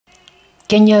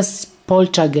Kenya's Paul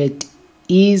Terget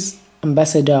is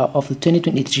ambassador of the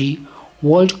 2023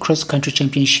 World Cross Country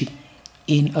Championship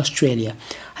in Australia.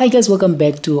 Hi guys, welcome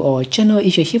back to our channel.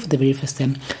 If you're here for the very first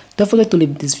time, don't forget to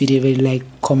leave this video a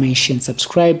like, comment, share, and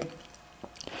subscribe.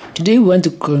 Today we want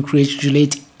to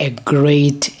congratulate a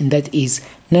great, and that is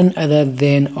none other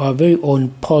than our very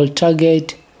own Paul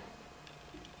Terget.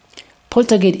 Paul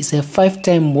Terget is a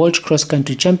 5-time World Cross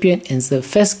Country Champion and is the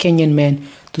first Kenyan man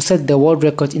to set the world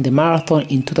record in the marathon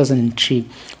in 2003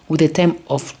 with a time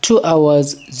of 2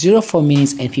 hours, 04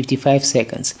 minutes and 55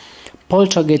 seconds. Paul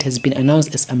Terget has been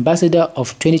announced as ambassador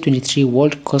of 2023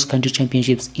 World Cross Country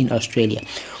Championships in Australia.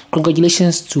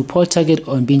 Congratulations to Paul Terget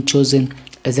on being chosen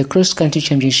as the Cross Country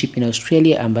Championship in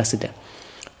Australia ambassador.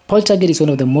 Paul Terget is one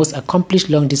of the most accomplished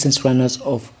long distance runners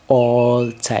of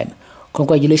all time.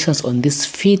 Congratulations on this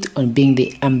feat on being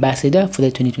the ambassador for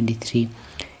the 2023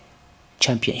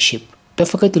 championship. Don't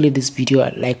forget to leave this video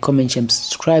a like, comment, and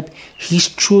subscribe. He's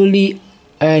truly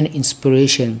an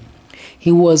inspiration. He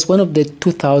was one of the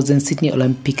 2000 Sydney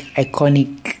Olympic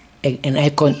an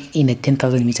icon in a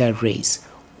 10,000 meter race.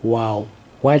 Wow,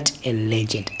 what a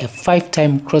legend. A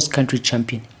 5-time cross-country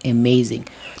champion. Amazing.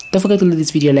 Don't forget to leave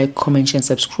this video a like, comment, and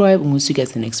subscribe, and we'll see you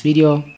guys in the next video.